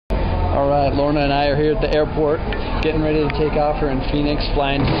Alright, Lorna and I are here at the airport, getting ready to take off. We're in Phoenix,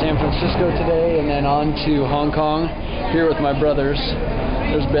 flying to San Francisco today, and then on to Hong Kong, here with my brothers.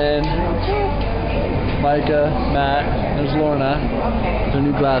 There's Ben, Micah, Matt, there's Lorna, with her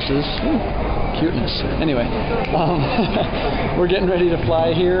new glasses. Cuteness. Anyway, we're getting ready to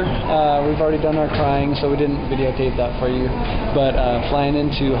fly here. We've already done our crying, so we didn't videotape that for you. But flying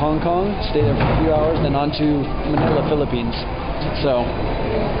into Hong Kong, stay there for a few hours, then on to Manila, Philippines. So,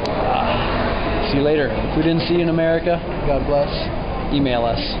 see you later. If we didn't see you in America, God bless. Email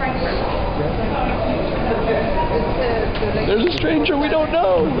us. There's a stranger we don't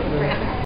know.